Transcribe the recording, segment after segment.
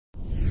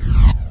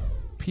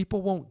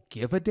people won't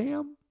give a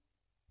damn?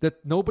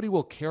 That nobody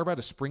will care about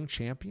a spring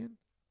champion?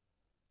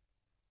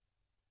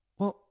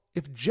 Well,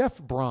 if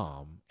Jeff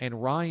Brom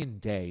and Ryan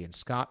Day and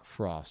Scott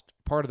Frost,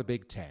 part of the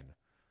Big Ten,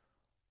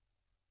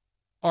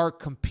 are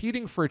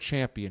competing for a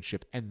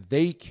championship and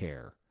they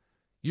care,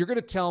 you're going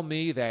to tell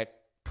me that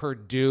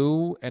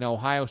Purdue and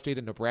Ohio State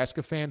and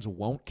Nebraska fans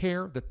won't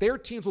care? That their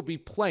teams will be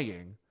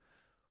playing,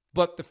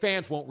 but the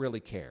fans won't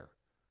really care?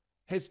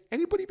 Has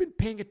anybody been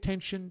paying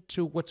attention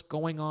to what's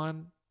going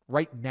on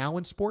right now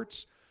in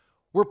sports?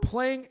 We're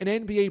playing an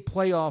NBA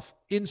playoff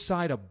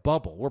inside a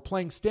bubble. We're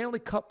playing Stanley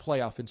Cup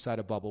playoff inside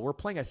a bubble. We're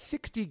playing a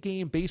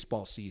 60-game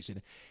baseball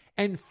season,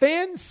 and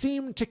fans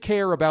seem to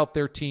care about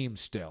their team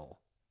still.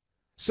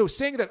 So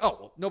saying that, oh,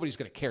 well, nobody's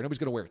going to care, nobody's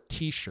going to wear a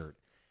T-shirt,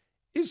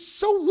 is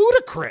so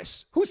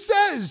ludicrous. Who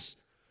says?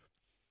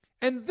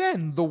 And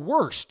then the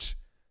worst,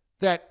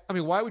 that, I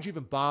mean, why would you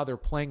even bother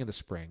playing in the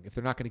spring if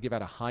they're not going to give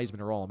out a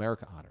Heisman or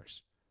All-America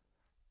honors?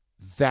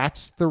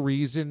 That's the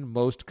reason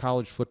most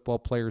college football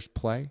players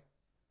play,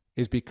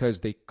 is because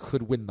they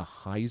could win the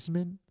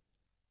Heisman?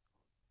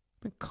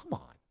 I mean, come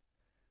on.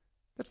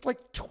 That's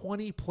like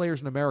 20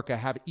 players in America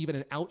have even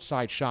an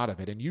outside shot of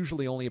it, and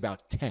usually only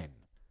about 10.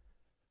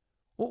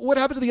 What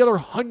happens to the other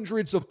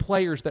hundreds of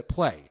players that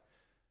play?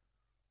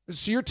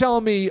 So you're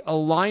telling me a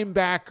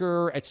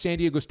linebacker at San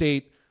Diego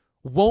State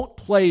won't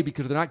play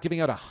because they're not giving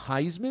out a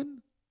Heisman?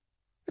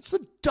 It's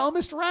the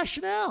dumbest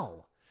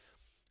rationale.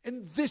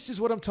 And this is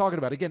what I'm talking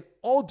about. Again,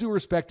 all due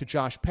respect to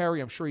Josh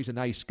Perry. I'm sure he's a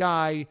nice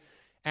guy,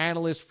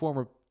 analyst,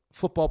 former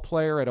football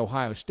player at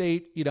Ohio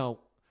State,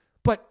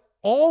 but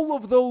all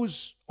of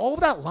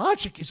that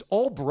logic is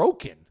all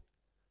broken.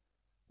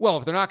 Well,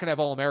 if they're not going to have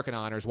All-American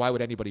honors, why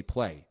would anybody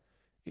play?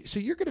 So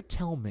you're going to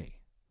tell me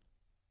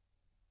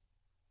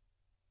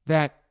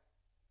that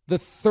the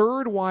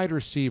third wide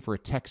receiver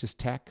at Texas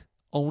Tech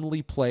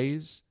only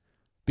plays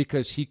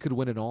because he could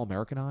win an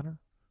All-American honor?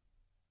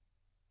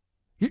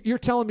 You're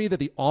telling me that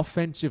the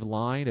offensive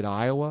line at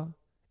Iowa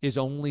is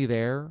only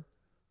there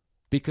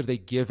because they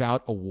give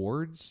out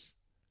awards?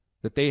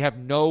 That they have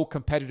no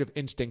competitive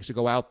instincts to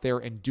go out there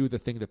and do the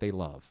thing that they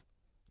love?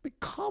 I mean,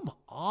 come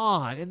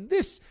on. And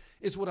this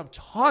is what I'm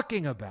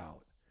talking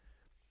about.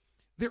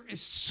 There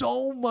is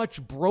so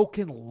much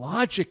broken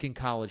logic in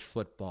college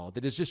football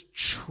that is just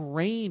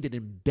trained and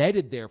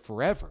embedded there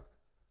forever.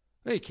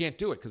 Well, you can't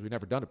do it because we've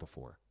never done it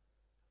before.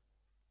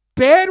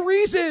 Bad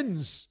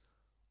reasons.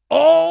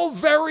 All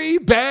very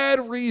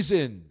bad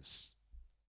reasons.